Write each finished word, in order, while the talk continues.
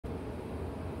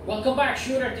Welcome back,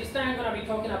 shooter. This time I'm going to be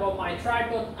talking about my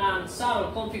tripod and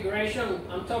saddle configuration.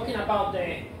 I'm talking about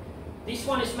this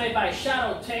one is made by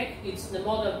Shadow Tech. It's the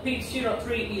model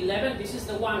P0311. This is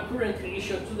the one currently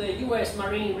issued to the US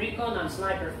Marine Recon and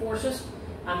Sniper Forces.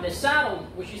 And the saddle,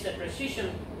 which is a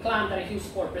precision clamp that is used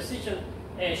for precision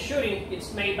shooting,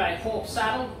 it's made by Hog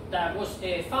Saddle, that was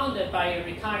founded by a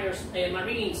retired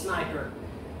Marine sniper.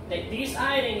 This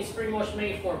item is pretty much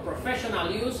made for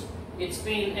professional use. It's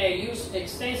been used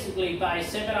extensively by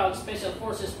several special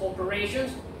forces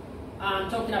operations. I'm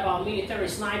talking about military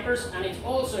snipers, and it's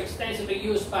also extensively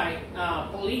used by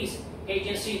police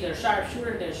agencies, their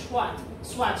sharpshooter, their SWAT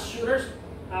shooters.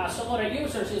 Some other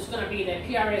users is going to be the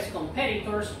PRS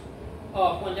competitors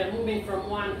when they're moving from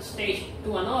one stage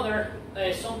to another.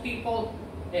 Some people,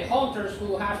 hunters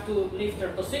who have to lift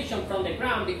their position from the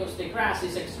ground because the grass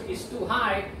is too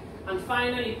high. And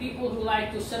finally, people who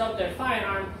like to set up their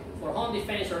firearm for home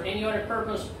defense or any other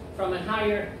purpose from a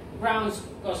higher grounds,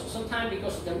 because sometimes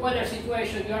because of the weather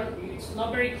situation, it's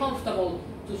not very comfortable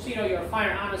to zero your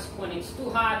firearms when it's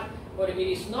too hot or if it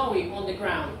is snowy on the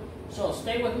ground. So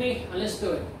stay with me and let's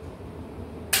do it.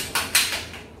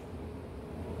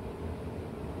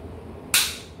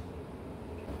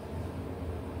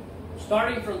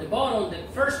 Starting from the bottom, the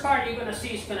first part you're going to see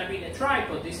is going to be the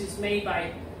tripod. This is made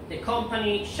by the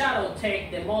company Shadow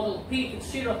Tech, the model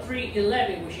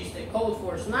P0311, which is the code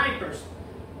for snipers,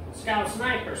 scout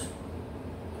snipers.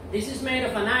 This is made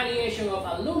of an alliation of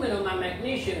aluminum and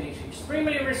magnesium. It's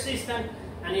extremely resistant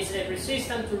and it's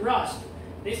resistant to rust.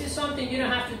 This is something you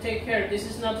don't have to take care of. This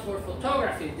is not for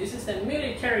photography. This is the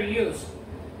military use.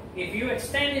 If you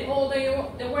extend it all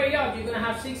the way up, you're going to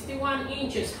have 61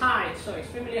 inches high, so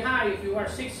extremely high. If you are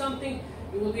 6 something,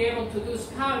 you will be able to do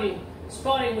spotting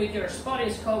with your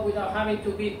spotting scope without having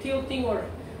to be tilting or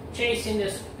chasing the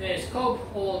scope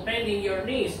or bending your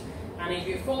knees. And if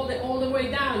you fold it all the way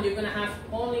down, you're going to have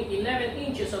only 11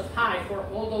 inches of height for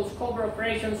all those cover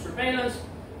operations, surveillance,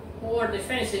 or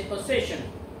defensive position.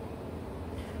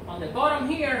 On the bottom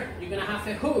here, you're going to have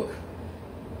a hook.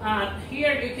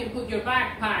 Here you can put your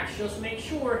backpack. Just make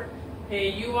sure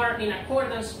you are in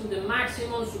accordance to the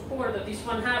maximum support that this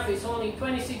one has. Is only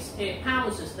 26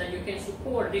 pounds that you can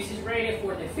support. This is rated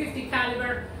for the 50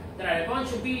 caliber. There are a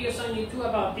bunch of videos on YouTube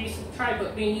about this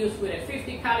tripod being used with a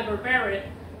 50 caliber Barrett.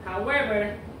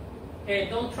 However,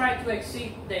 don't try to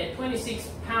exceed the 26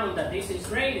 pound that this is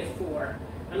rated for.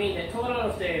 I mean, the total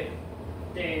of the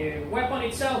weapon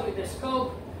itself with the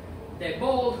scope, the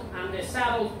bolt, and the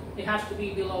saddle, it has to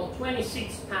be below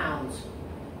 26 pounds,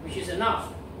 which is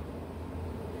enough.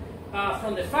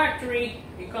 From the factory,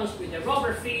 it comes with the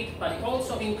rubber feet, but it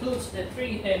also includes the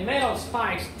 3 metal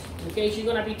spikes in case you're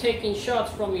going to be taking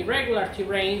shots from irregular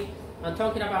terrain. I'm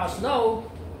talking about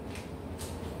snow,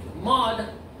 mud,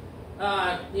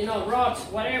 rocks,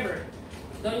 whatever.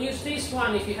 Don't use this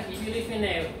one if you live in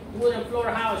a wooden floor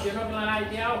house. You're not going to like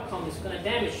the outcome. It's going to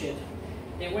damage it.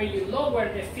 The way you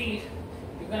lower the feet,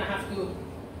 you're going to have to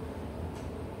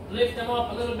lift them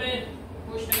up a little bit,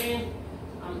 push them in,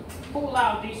 and pull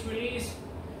out this release.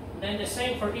 And then the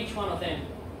same for each one of them.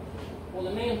 Pull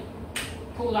them in,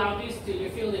 pull out this till you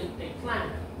feel the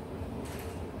clamp.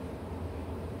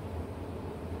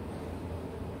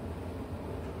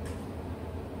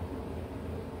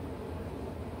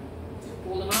 You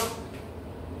pull them out,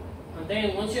 and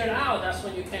then once you're out, that's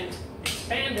when you can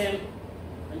expand them,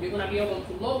 and you're going to be able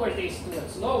to lower this to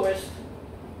its lowest,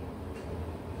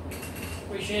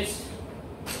 which is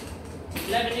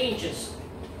 11 inches.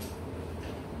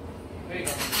 There you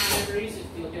go. Never easy if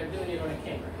you're doing it on a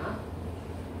camera, huh?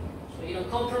 So you don't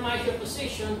compromise your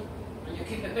position and you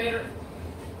keep it better.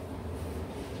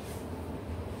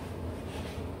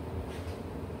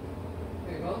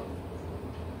 There you go.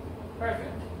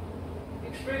 Perfect.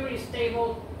 Extremely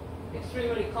stable,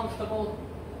 extremely comfortable.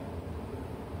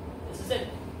 This is it.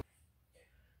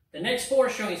 The next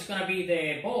portion is going to be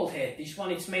the bolt head. This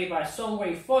one is made by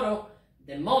Sunway Photo.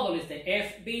 The model is the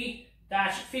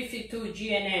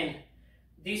FB-52GNN.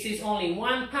 This is only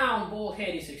 1 pound bolt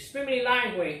head. It's extremely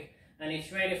lightweight and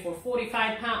it's rated for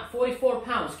 44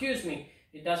 pounds. Excuse me.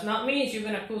 It does not mean you're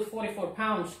going to put 44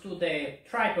 pounds to the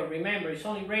tripod. Remember, it's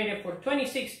only rated for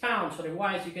 26 pounds.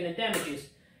 Otherwise, you're going to damage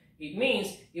it. It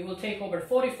means it will take over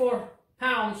 44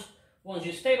 pounds once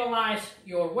you stabilize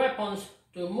your weapons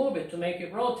to move it, to make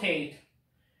it rotate.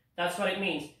 That's what it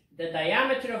means. The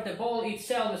diameter of the bolt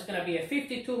itself is going to be a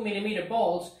 52 millimeter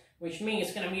bolts, which means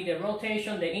it's going to be the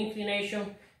rotation, the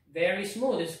inclination, very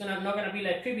smooth. It's not going to be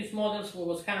like previous models where it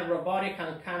was kind of robotic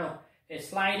and kind of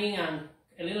sliding and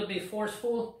a little bit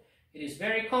forceful. It is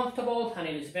very comfortable and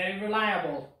it is very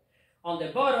reliable. On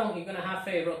the bottom, you're gonna have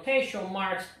a rotation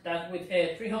marks that with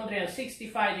a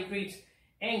 365 degrees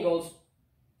angles.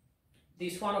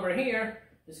 This one over here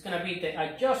is gonna be the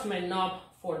adjustment knob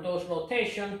for those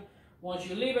rotation. Once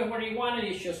you leave it where you want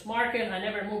it, it's just mark it. I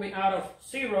never move it out of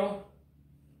 0.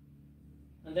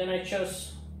 And then I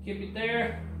just keep it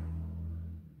there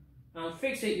and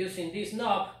fix it using this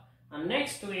knob. And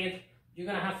next to it, you're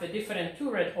gonna have a different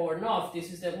turret or knob.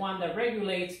 This is the one that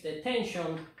regulates the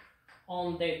tension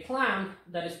on the clamp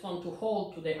that is going to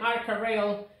hold to the Arca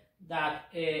rail that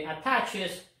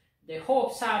attaches the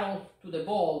Hog Saddle to the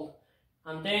bolt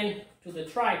and then to the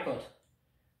tripod.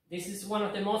 This is one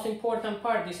of the most important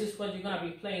parts. This is what you're going to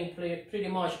be playing pretty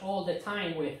much all the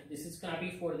time with. This is going to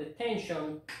be for the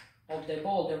tension of the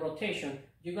bolt, the rotation.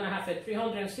 You're going to have a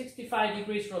 365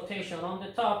 degrees rotation on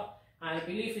the top. I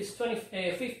believe it's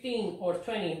 15 or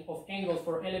 20 of angle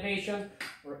for elevation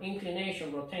or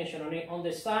inclination rotation on it. On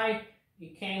the side,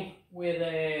 it came with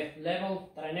a level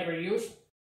that I never used.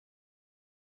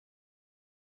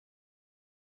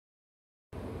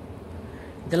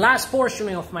 The last portion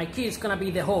of my kit is gonna be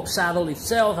the Hog Saddle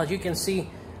itself. As you can see,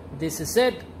 this is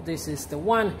it. This is the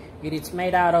one. It is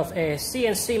made out of a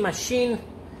CNC machine.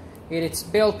 It is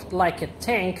built like a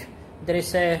tank. There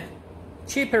is a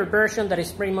cheaper version that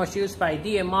is pretty much used by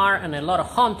DMR and a lot of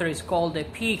hunters called the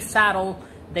Pig Saddle.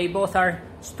 They both are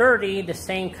sturdy, the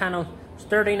same kind of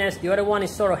sturdiness. The other one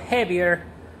is sort of heavier.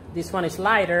 This one is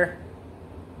lighter.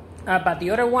 But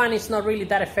the other one is not really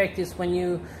that effective when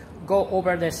you go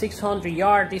over the 600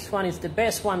 yard. This one is the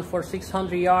best one for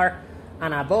 600 yard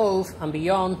and above and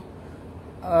beyond.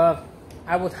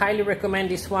 I would highly recommend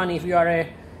this one if you are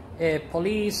a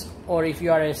police or if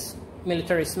you are a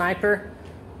military sniper.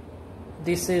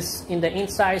 This is in the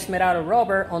inside, is made out of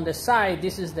rubber. On the side,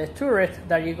 this is the turret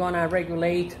that you're gonna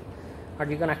regulate, or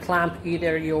you're gonna clamp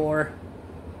either your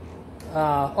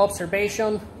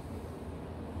observation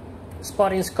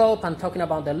spotting scope. I'm talking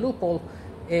about the loophole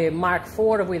Mark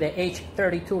IV with the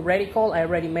H32 reticle. I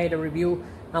already made a review.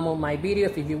 I'm on my video.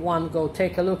 If you want, go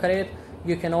take a look at it.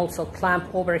 You can also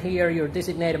clamp over here your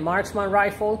designated marksman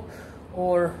rifle,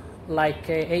 or like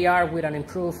AR with an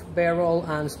improved barrel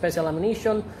and special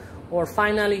ammunition, or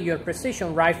finally your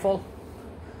precision rifle.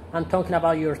 I'm talking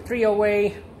about your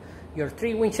 308, your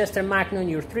 3 Winchester Magnum,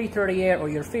 your 338, or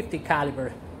your 50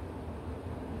 caliber.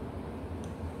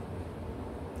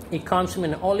 It comes in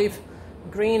an olive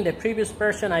green. The previous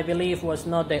version, I believe, was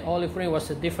not the olive green, was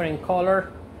a different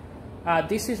color.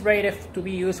 This is rated to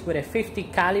be used with a 50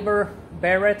 caliber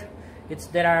Barrett.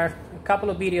 There are a couple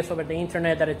of videos over the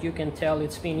internet that you can tell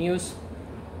it's been used.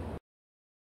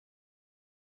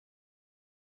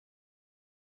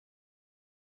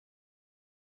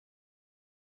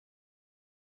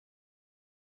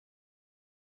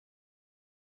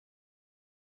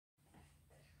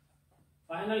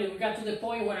 Finally, we got to the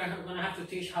point where I'm going to have to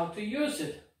teach how to use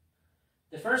it.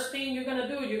 The first thing you're going to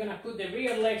do, you're going to put the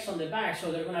rear legs on the back,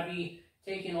 so they're going to be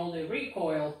taking all the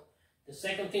recoil. The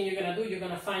second thing you're going to do, you're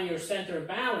going to find your center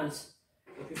balance.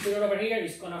 If you put it over here,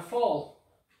 it's going to fall.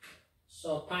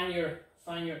 So find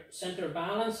your center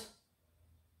balance.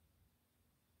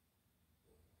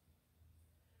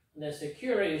 And then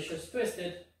secure it, it's just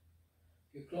twisted.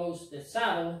 You close the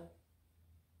saddle.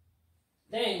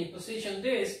 Then you position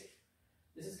this.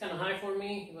 This is kind of high for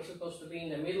me. It was supposed to be in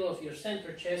the middle of your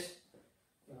center chest.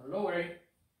 I'm going to lower it.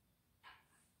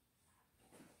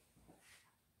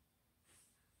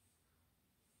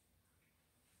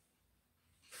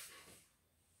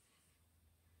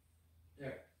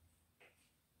 There.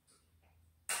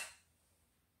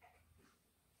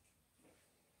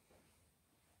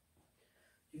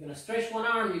 You're going to stretch one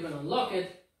arm, you're going to lock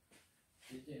it.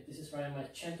 This is right in my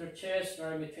center chest,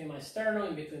 right in between my sternum,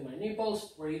 in between my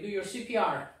nipples, where you do your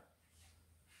CPR.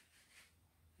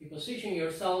 You position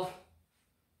yourself,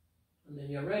 and then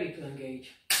you're ready to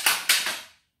engage.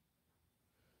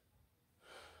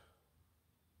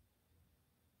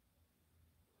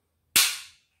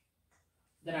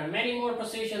 There are many more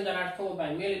positions that are told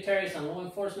by militaries and law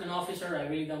enforcement officers. I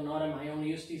really don't know them. I only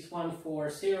use this one for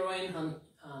zeroing and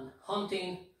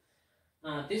hunting.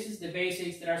 This is the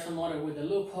basics. There are some other with a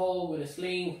loophole, with a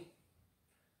sling,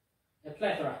 a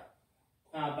plethora.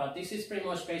 But this is pretty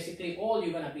much basically all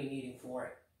you're going to be needing for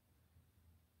it.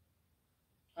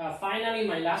 Finally,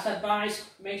 my last advice,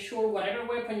 make sure whatever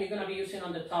weapon you're going to be using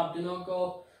on the top, do not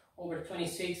go over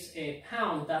 26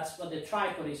 pounds. That's what the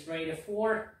tripod is rated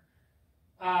for.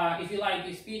 If you like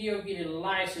this video, give it a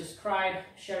like, subscribe,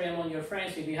 share it among your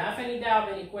friends. If you have any doubt,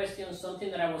 any questions,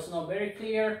 something that I was not very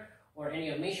clear, or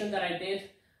any omission that I did,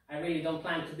 I really don't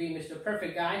plan to be Mr.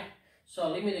 Perfect Guy. So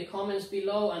leave me the comments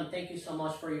below, and thank you so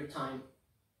much for your time.